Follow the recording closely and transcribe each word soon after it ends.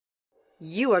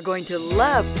You are going to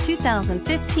love the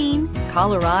 2015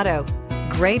 Colorado.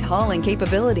 Great hauling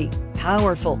capability,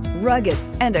 powerful, rugged,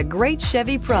 and a great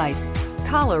Chevy price.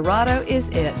 Colorado is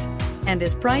it, and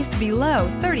is priced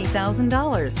below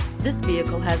 $30,000. This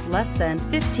vehicle has less than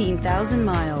 15,000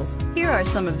 miles. Here are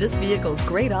some of this vehicle's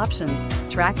great options: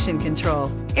 traction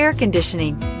control, air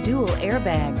conditioning, dual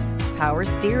airbags, power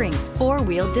steering,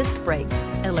 four-wheel disc brakes,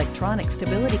 electronic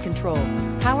stability control,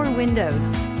 power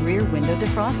windows, rear window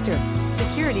defroster,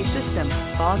 security system,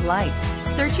 fog lights.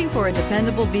 Searching for a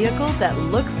dependable vehicle that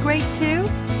looks great too?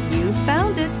 You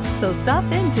found it, so stop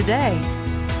in today.